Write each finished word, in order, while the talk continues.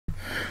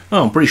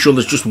Oh, I'm pretty sure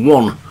there's just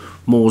one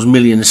Moore's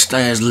Million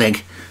Stayers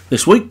leg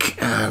this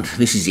week, and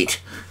this is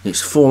it.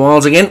 It's 4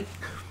 miles again,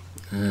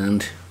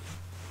 and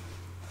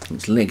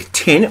it's leg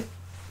 10.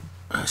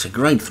 It's a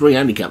grade 3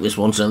 handicap, this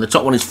one. So the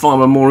top one is Fire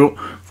Memorial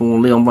for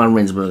Leon van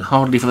Rensburg.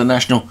 Hardly for the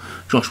National.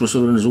 Joshua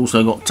Sutherland has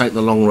also got Take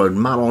the Long Road.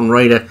 Malon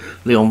Raider,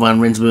 Leon van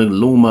Rensburg,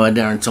 Lawnmower,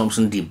 Darren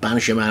Thompson,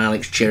 Debanisher Man,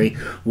 Alex Cherry,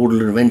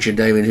 Woodland Adventure,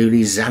 David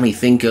Hooley, Zammy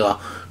Thinker,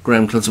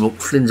 Graham Clutterbuck,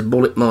 Flynn's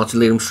Bullet, Martin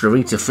Leadham,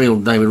 Stravita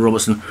Field, David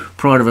Robertson,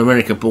 Pride of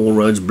America, Paul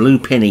Rhodes, Blue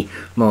Penny,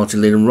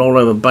 Martin Leadham,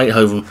 Rollover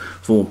Beethoven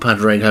for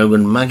Padraig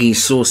Hogan, Maggie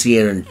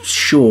Saucier and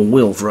Shaw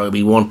Will for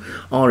Obi-Wan,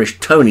 Irish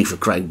Tony for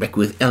Craig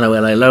Beckwith,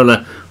 LOLA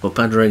Lola for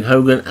Padraig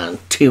Hogan, and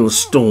Teal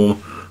Storm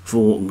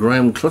for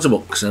Graham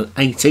Clutterbuck. So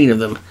 18 of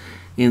them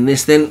in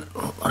this then.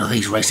 One of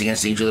these race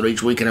against each other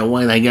each week, and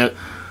away they go.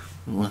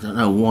 Well, I don't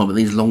know why, but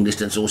these long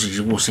distance horses,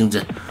 you all seem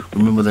to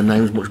remember the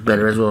names much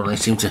better as well. They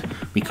seem to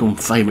become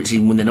favourites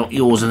even when they're not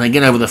yours, and they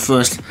get over the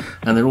first,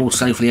 and they're all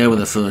safely over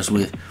the first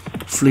with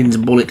Flynn's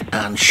Bullet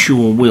and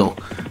Shaw Will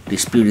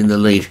disputing the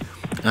lead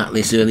at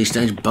this early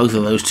stage. Both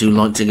of those two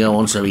like to go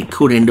on, so he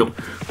could end up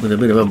with a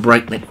bit of a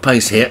breakneck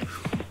pace here,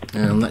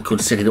 and that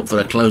could set it up for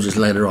the closers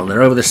later on.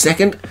 They're over the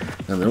second,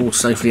 and they're all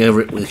safely over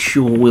it with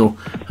Shaw Will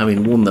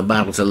having won the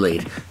battle to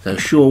lead. So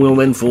Shaw Will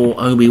then for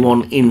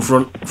Obi-Wan in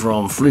front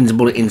from Flynn's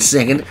Bullet in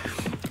second,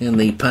 and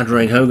the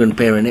Padraig Hogan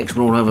pair in next.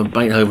 Rollover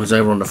Beethoven's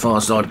over on the far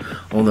side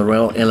on the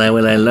rail.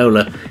 LOLA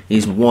Lola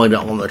is wider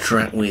on the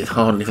track with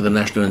Hardly for the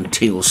National and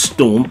Teal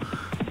Storm.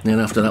 Then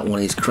after that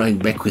one is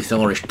Craig Beckwith,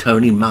 Irish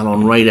Tony,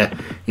 Malon Raider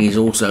is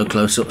also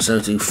close up, so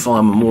to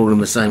Fire Memorial in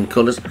the same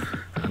colours.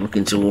 And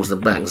looking towards the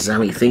back,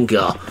 Zammy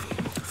Thinker,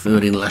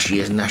 third in last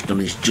year's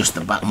National, is just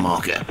the back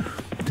marker.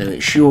 So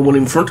it's Shaw Will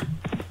in front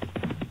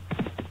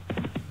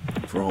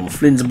from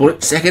Flynn's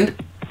Bullet, second.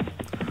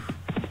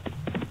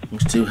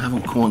 These two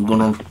haven't quite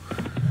gone on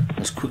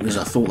as quickly as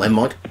I thought they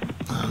might,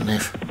 and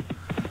they've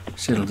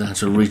settled down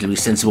to a reasonably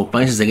sensible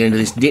pace as they get into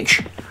this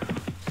ditch,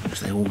 which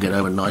they all get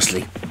over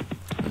nicely.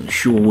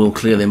 Shaw Will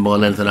clear them by a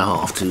length and a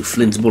half to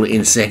Flynn's Bullet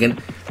in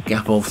second.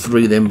 Gap of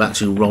 3 then back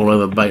to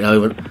Rollover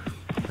Beethoven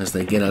as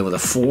they get over the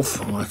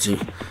fourth. One or two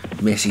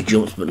messy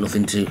jumps, but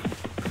nothing too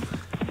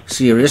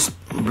serious.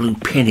 Blue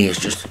Penny has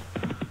just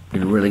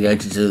been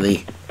relegated to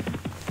the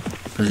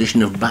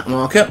position of back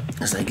marker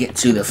as they get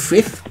to the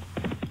fifth.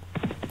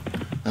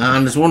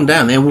 And there's one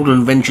down there.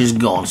 Woodland Venture's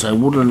gone, so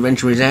Woodland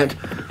Venture is out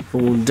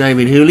for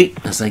David Hooley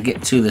as they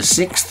get to the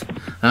sixth.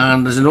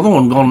 And there's another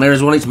one gone there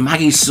as well. It's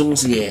Maggie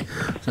Saucier.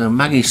 So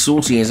Maggie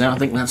Saucier is out. I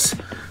think that's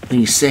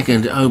the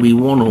second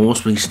Obi-Wan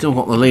horse, but he's still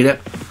got the leader,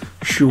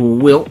 Shaw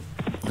Will.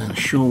 And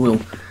Shaw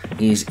Will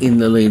is in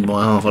the lead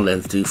by half a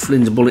length to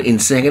Flynn's Bullet in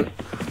second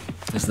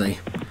as they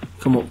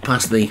come up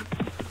past the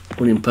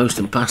winning post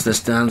and past the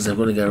stands. They've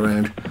got to go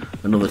around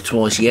another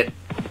twice yet.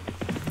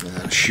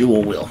 And Shaw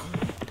Will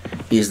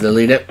is the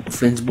leader.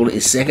 Flynn's Bullet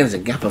is second. There's a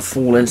gap of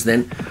 4 lengths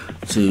then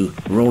to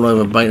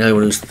Rollover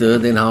Beethoven, who's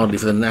third. Then Hardly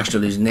for the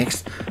National is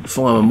next.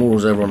 Fire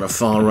Memorial's over on the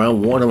far rail.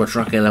 Wide on the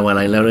track,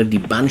 LOLA Lola.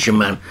 Debanisher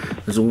Man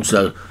has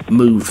also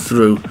moved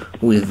through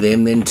with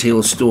them. Then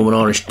Teal Storm and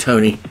Irish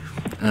Tony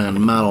and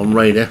Malon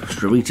Raider.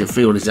 Stravita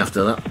Field is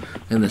after that.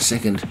 Then the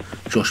second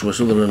Joshua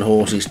Sutherland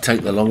horse is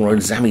Take the Long Road.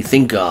 Zammy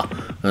Thinker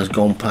has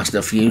gone past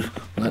a few.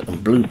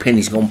 And Blue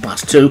Penny's gone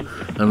past 2.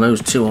 And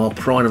those two are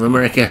Pride of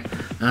America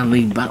and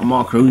the back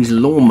marker, who is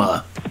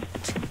Lawnmower.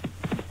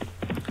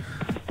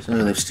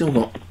 So they've still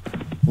got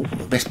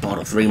the best part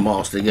of 3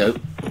 miles to go,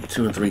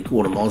 2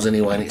 3/4 miles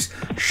anyway, and it's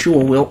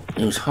Shaw Will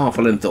who's half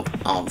a length up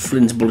on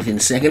Flynn's Bullet in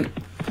second,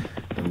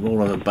 and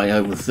Rollover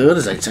Beethoven third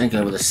as they take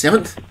over the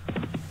 7th,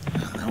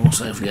 and they're all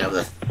safely over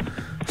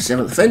the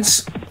 7th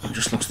fence. I've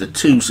just lost the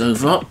 2 so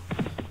far,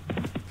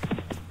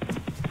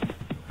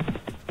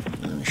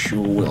 and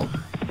Shaw Will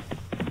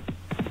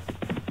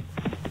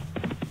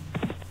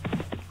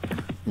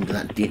into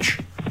that ditch,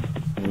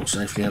 all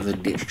safely over the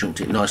ditch, jumped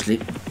it nicely.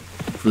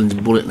 Flynn's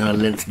Bullet now a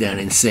length down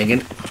in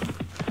second.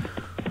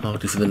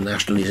 Hardly for the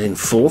National is in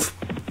 4th.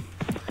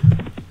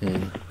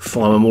 And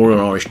Fire Memorial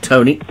and Irish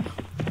Tony.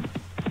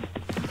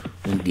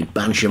 And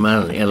Debanisher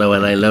Man and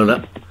LOLA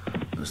Lola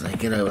as they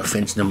get over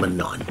fence number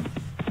 9.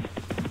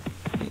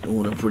 In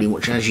order pretty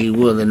much as you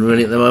were then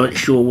really at the moment.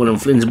 Shaw Will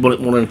and Flynn's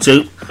Bullet 1 and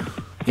 2.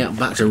 Get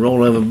back to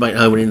Rollover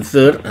Beethoven in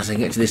 3rd as they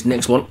get to this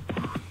next one.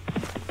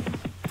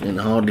 And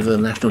Hardly for the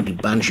National,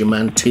 Debanisher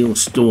Man. Teal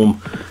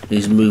Storm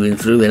is moving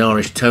through. Then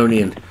Irish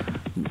Tony and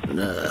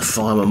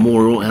Fire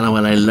Memorial.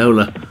 LOLA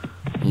Lola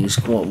is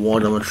quite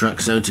wide on the track,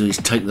 so too is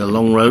Take the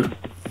Long Road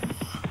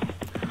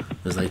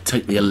as they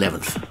take the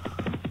 11th.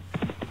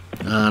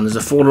 And there's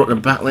a faller at the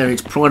back there.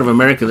 It's Pride of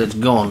America that's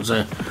gone,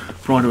 so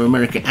Pride of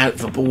America out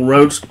for Paul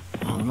Rhodes.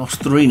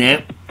 Lost 3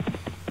 now,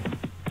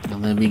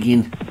 and they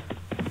begin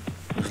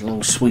this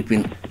long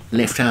sweeping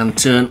left hand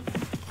turn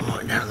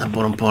right down at the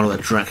bottom part of the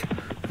track,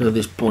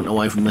 this point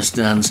away from the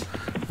stands,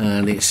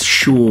 and it's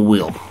Shaw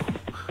Will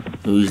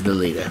who's the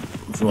leader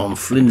from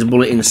Flynn's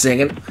Bullet in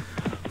second.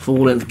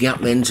 4 length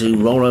gap then to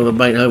Rollover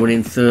Beethoven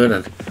in third,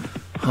 and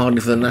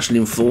Hardly for the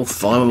National in fourth.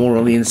 5 more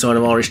on the inside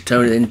of Irish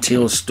Tony, then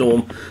Teal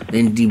Storm,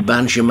 then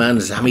Debancher Man,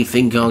 Zammy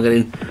Thinkar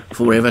getting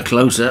forever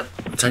closer.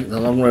 Take the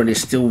Long Road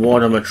is still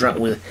wide on the track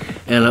with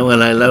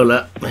LOLA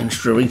Lola, then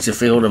Stravita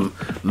Field and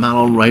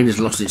Malon Raiders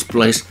lost its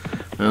place,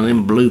 and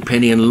then Blue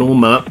Penny and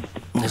Lawnmower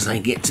as they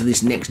get to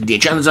this next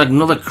ditch. And there's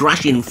another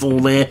crashing fall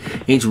there.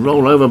 It's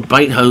Rollover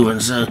Beethoven,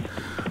 so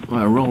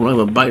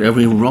Rollover Beethoven,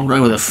 he rolled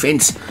over the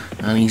fence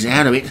and he's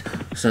out of it,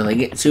 so they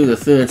get to the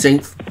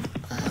 13th.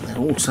 They're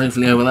all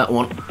safely over that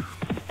one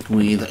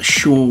with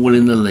Shawwell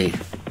in the lead.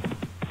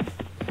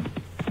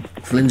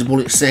 Flynn's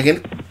Bullet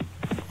second,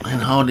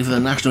 and Hardly for the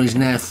National is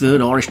now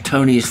third. Irish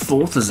Tony is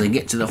fourth as they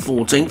get to the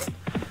 14th,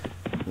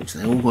 which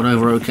they all got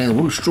over okay. The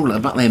one struggle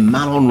at the back there,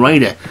 Malon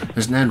Raider,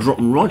 has now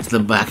dropped right to the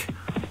back,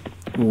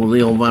 or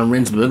Leon Van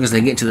Rensburg, as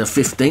they get to the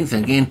 15th.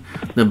 Again,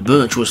 the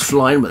Birch was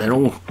flying, but they're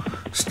all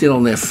still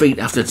on their feet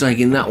after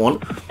taking that one,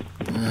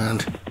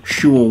 and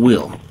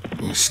Shawwell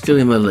is still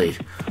in the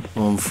lead.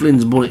 On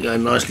Flynn's Bullet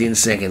going nicely in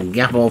second.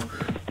 Gap of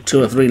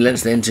 2 or 3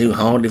 lengths then to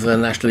Hardly for the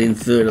National in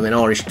third, and then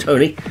Irish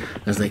Tony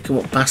as they come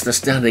up past the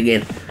stand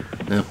again.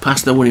 Now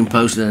past the winning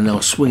post, and then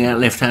they'll swing out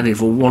left-handed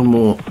for one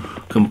more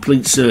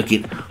complete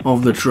circuit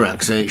of the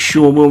track. So it's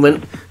Shawwell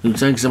then who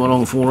takes them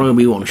along for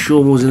Obi-Wan.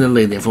 Shawwell's in the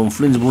lead there from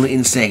Flynn's Bullet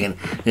in second.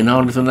 Then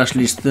Hardly for the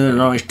National is third,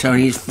 and Irish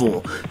Tony is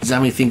 4.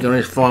 Zammy Thinker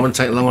is 5, and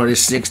Take Long Road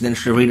is 6. Then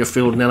Stravita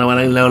Field,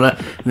 LOLA Lola,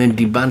 and then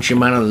Debancher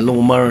Man and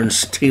Lawnmower and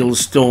Steel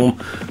Storm,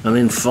 and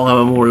then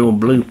Fire Memorial,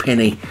 Blue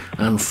Penny,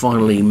 and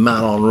finally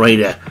Malon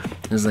Raider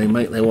as they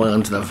make their way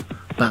onto the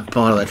back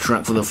part of the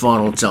track for the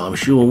final time.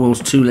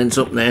 Shawwell's 2 lengths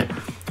up now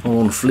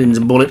on Flynn's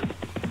Bullet,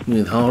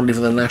 with Hardly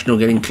for the National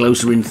getting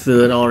closer in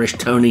third. Irish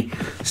Tony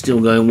still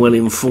going well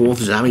in fourth.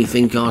 Zammy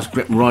Thinkar's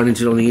crept right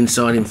into it on the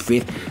inside in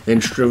fifth.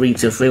 Then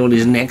Stravita Field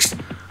is next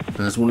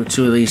as one or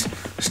two of these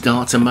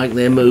start to make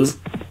their move.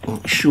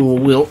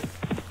 Shawwell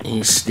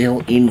is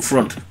still in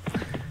front.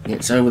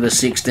 Gets over the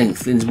 16th.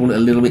 Flynn's Bullet a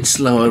little bit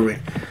slow over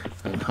it.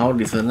 And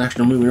Hardly for the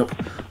National moving up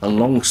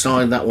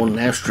alongside that one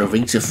now.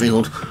 Stravita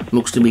Field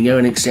looks to be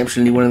going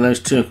exceptionally well in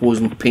those turquoise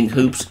and pink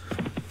hoops.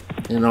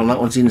 And on that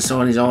one's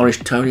inside is Irish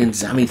Tony and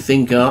Zammy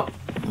Thinkar.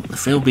 The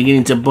field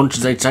beginning to bunch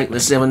as they take the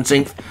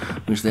 17th,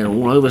 which they're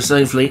all over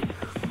safely.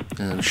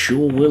 And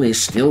Shawwell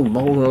is still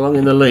bowling along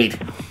in the lead,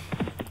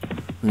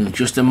 with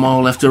just a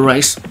mile left to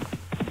race.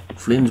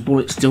 Flynn's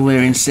Bullet still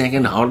there in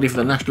second. Hardly for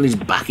the National is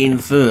back in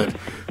third.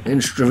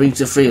 Then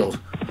Stravita Field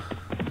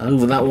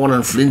over that one,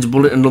 and Flynn's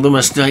Bullet another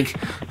mistake.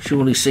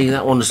 Surely see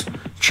that one's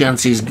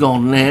chance is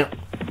gone now,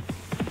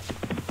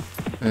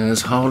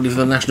 as Hardly for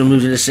the National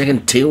moves into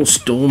second. Teal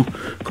Storm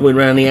coming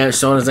round the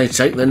outside as they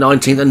take the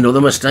 19th. Another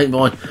mistake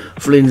by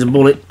Flynn's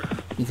Bullet.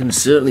 You can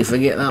certainly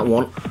forget that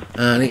one.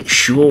 And it's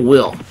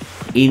Shawwell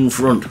in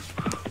front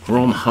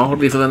from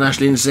Hardly for the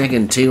National in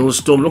second. Teal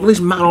Storm. Look at this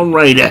Malon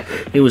Raider.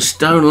 He was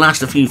stone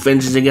last a few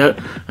fences ago,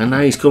 and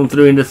now he's come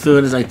through into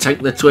third as they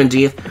take the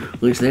 20th,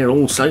 which they're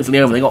all safely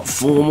over. They got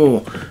 4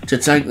 more to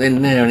take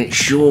then now, and it's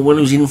Shawwell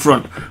who's in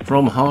front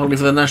from Hardly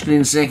for the National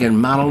in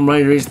second. Malon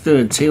Raider is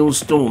third. Teal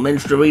Storm, then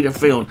Stravita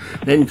Field,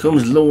 then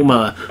comes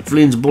Lawnmower.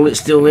 Flynn's Bullet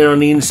still there on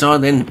the inside,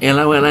 then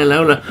LOLA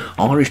Lola.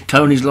 Irish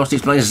Tony's lost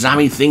his place.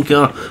 Zammy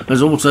Thinker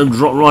has also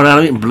dropped right out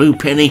of it. Blue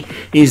Penny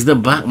is the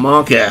back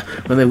marker,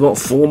 but they've got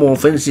 4 more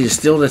fences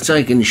still to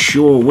take, and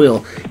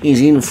Shawwell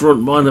is in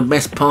front by the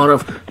best part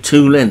of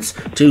 2 lengths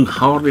to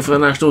Hardly for the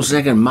National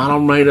second.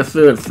 Malon Raider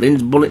third.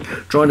 Flynn's Bullet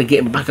trying to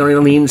get back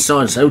on the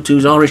inside, so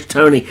too's Irish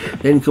Tony.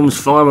 Then comes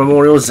Fire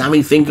Memorial.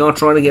 Zammy Thinker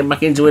trying to get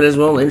back into it as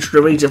well. Then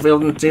Stravita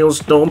Field and Teal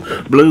Storm.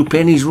 Blue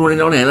Penny's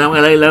running on.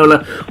 LOLA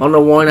Lola on the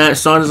wide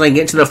outside as they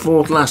get to the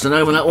 4th last, and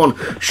over that one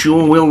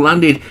Shawwell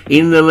landed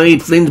in the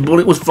lead. Flynn's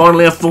Bullet was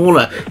finally a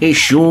faller. It's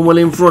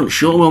Shawwell in front.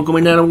 Shawwell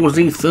coming down towards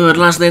the 3rd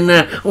last then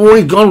now. Oh,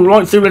 he's gone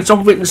right through the top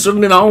of it, and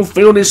suddenly the whole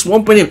field is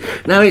swamping him.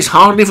 Now it's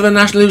Hardly for the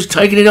National who's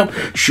taking it up.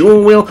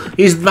 Shawwell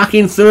is back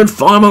in third.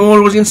 Fire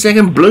Memorial was in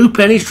second. Blue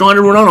Penny's trying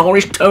to run on.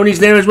 Irish Tony's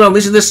there as well.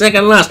 This is the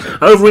 2nd last.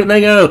 Over it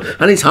they go,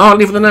 and it's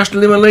Hardly for the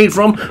National in the lead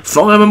from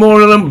Fire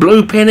Memorial and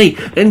Blue Penny.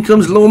 Then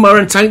comes Lawnmower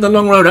and Take the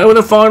Long Road. Over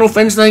the final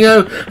fence they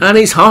go, and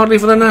it's Hardly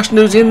for the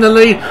National who's in the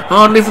lead.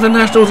 Hardly for the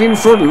National's in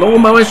front.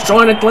 Lawnmower's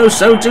trying to close,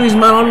 so too is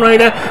Malon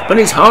Raider, but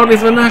it's Hardly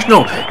for the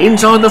National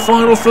inside the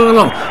final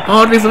furlong.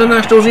 Hardly for the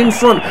National's in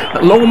front.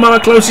 Lawnmower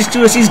closest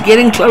to us. He's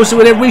getting closer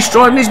with every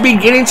stride, and he's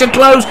beginning to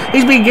close.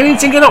 He's beginning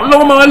to get up.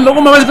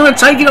 Lawnmower's going to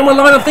take it on the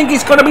line. I think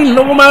it's got to be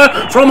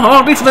Lawnmower from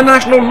Hardly for the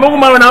National.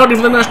 Lawnmower and Hardly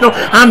for the National,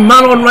 and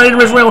Malon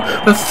Raider as well.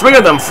 The 3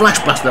 of them flash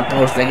past the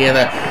post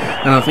together,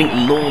 and I think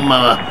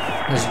Lawnmower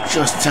has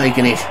just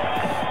taken it.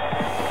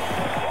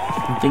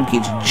 I think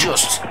it's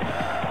just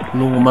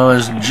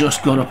Lawnmower's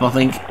just got up, I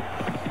think.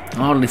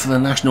 Hardly for the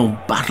National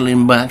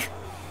battling back,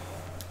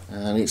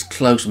 and it's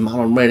close.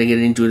 Malon Raider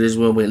getting into it as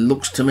well, but it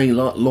looks to me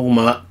like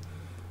Lawnmower,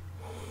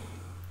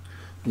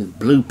 with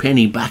Blue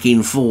Penny back in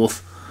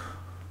 4th.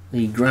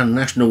 The Grand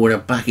National were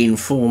back in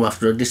form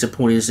after a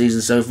disappointing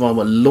season so far,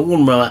 but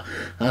Lawnmower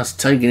has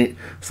taken it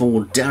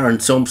for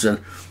Darren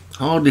Thompson.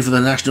 Hardly for the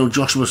national,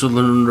 Joshua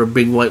Sutherland under a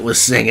big weight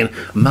was second.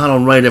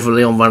 Marlon Raider for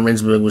Leon van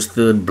Rensburg was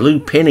third. Blue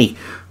Penny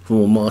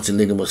for Martin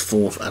Linden was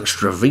fourth. And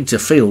Stravita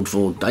Field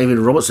for David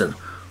Robertson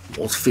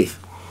was fifth.